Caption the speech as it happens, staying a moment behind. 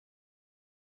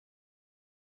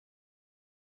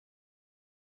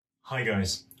Hi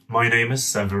guys, my name is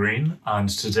Severin and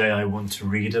today I want to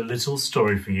read a little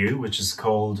story for you which is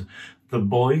called The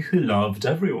Boy Who Loved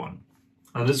Everyone.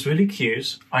 And it's really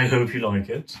cute. I hope you like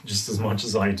it just as much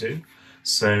as I do.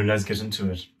 So let's get into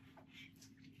it.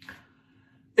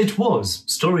 It was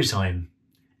story time.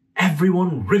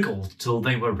 Everyone wriggled till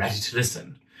they were ready to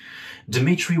listen.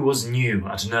 Dimitri was new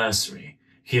at nursery.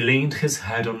 He leaned his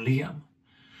head on Liam.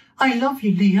 "I love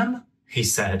you, Liam," he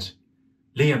said.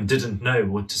 Liam didn't know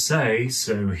what to say,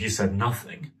 so he said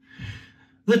nothing.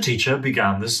 The teacher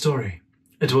began the story.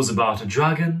 It was about a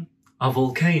dragon, a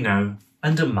volcano,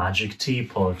 and a magic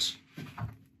teapot.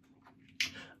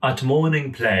 At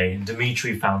morning play,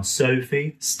 Dimitri found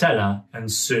Sophie, Stella,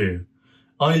 and Sue.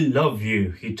 "I love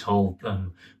you," he told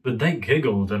them, but they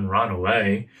giggled and ran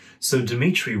away. So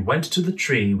Dimitri went to the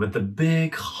tree with the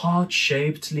big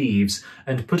heart-shaped leaves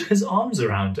and put his arms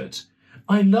around it.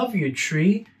 "I love you,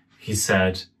 tree," he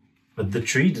said, but the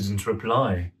tree didn't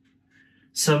reply.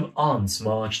 Some ants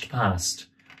marched past.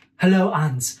 "Hello,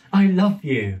 ants, I love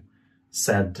you,"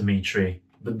 said Dimitri,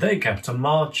 but they kept on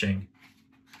marching.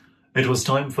 It was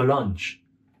time for lunch.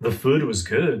 The food was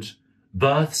good.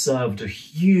 Berth served a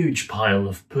huge pile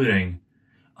of pudding.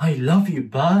 "I love you,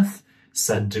 Berth,"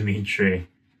 said Dimitri.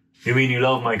 "You mean you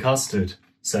love my custard?"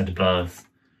 said Berth.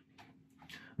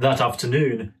 That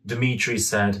afternoon, Dimitri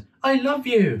said, "I love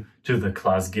you," to the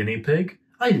class guinea pig.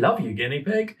 "I love you, guinea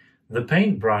pig," the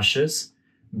paintbrushes,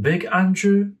 Big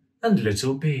Andrew, and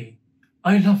Little Bee.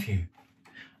 "I love you."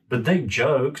 But they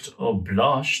joked or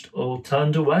blushed or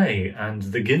turned away, and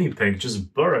the guinea pig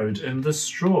just burrowed in the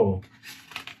straw.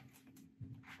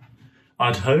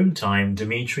 At home time,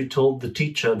 Dimitri told the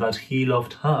teacher that he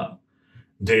loved her.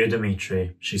 "Dear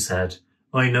Dimitri," she said,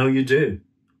 "I know you do.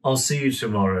 I'll see you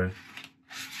tomorrow."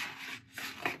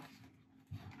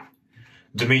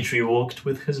 Dimitri walked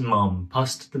with his mum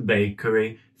past the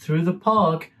bakery, through the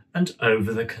park, and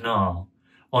over the canal.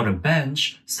 On a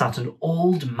bench sat an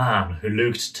old man who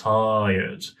looked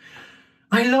tired.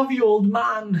 "I love you, old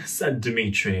man," said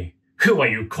Dimitri. "Who are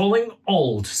you calling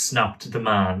old?" snapped the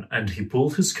man, and he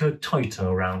pulled his coat tighter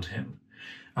around him.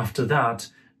 After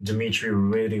that, Dimitri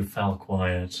really fell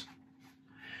quiet.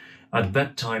 At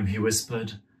bedtime, he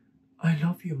whispered, "I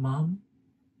love you, Mum."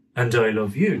 "And I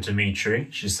love you, Dimitri,"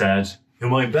 she said. "You're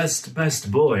my best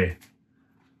boy."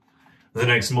 The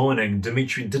next morning,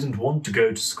 Dimitri didn't want to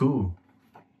go to school.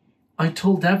 "I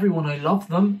told everyone I loved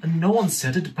them, and no one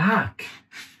said it back."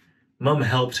 Mum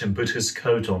helped him put his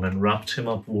coat on and wrapped him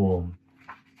up warm.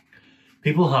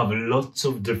 "People have lots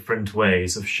of different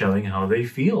ways of showing how they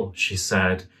feel," she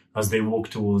said, as they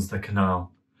walked towards the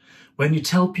canal. "When you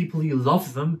tell people you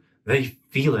love them, they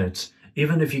feel it,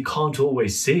 even if you can't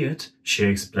always see it," she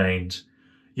explained.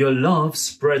 "Your love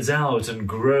spreads out and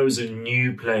grows in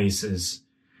new places."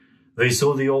 They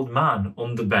saw the old man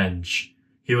on the bench.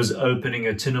 He was opening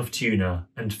a tin of tuna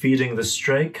and feeding the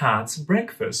stray cats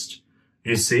breakfast.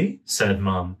 "You see," said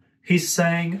Mum, "he's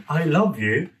saying, 'I love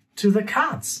you' to the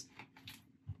cats."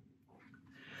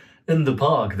 In the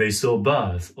park, they saw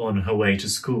Berth on her way to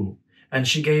school, and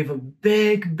she gave a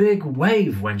big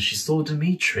wave when she saw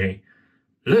Dimitri.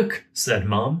 "Look," said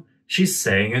Mum, "she's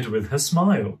saying it with her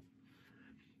smile."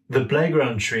 The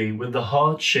playground tree with the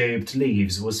heart-shaped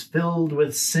leaves was filled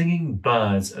with singing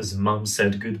birds as Mum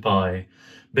said goodbye.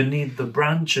 Beneath the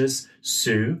branches,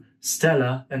 Sue,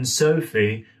 Stella, and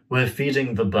Sophie were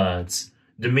feeding the birds.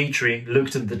 Dimitri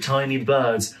looked at the tiny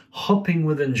birds hopping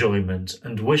with enjoyment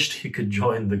and wished he could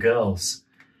join the girls.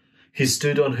 He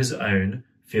stood on his own,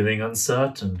 feeling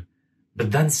uncertain.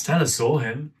 But then Stella saw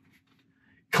him.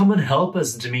 "Come and help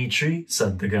us, Dimitri,"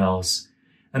 said the girls,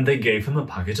 and they gave him a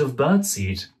packet of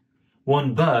birdseed.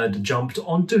 One bird jumped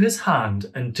onto his hand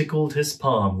and tickled his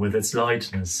palm with its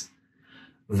lightness.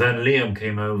 Then Liam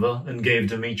came over and gave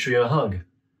Dimitri a hug.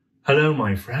 "Hello,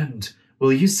 my friend.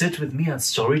 Will you sit with me at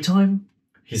story time?"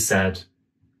 he said.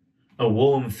 A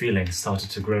warm feeling started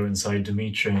to grow inside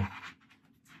Dimitri.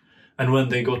 And when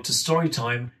they got to story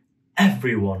time,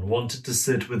 everyone wanted to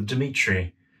sit with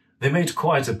Dimitri. They made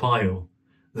quite a pile.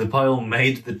 The pile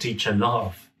made the teacher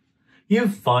laugh. "You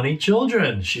funny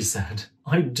children," she said.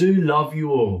 "I do love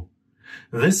you all."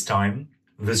 This time,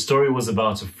 the story was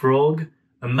about a frog,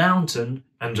 a mountain,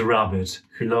 and a rabbit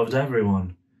who loved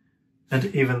everyone.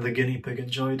 And even the guinea pig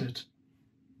enjoyed it.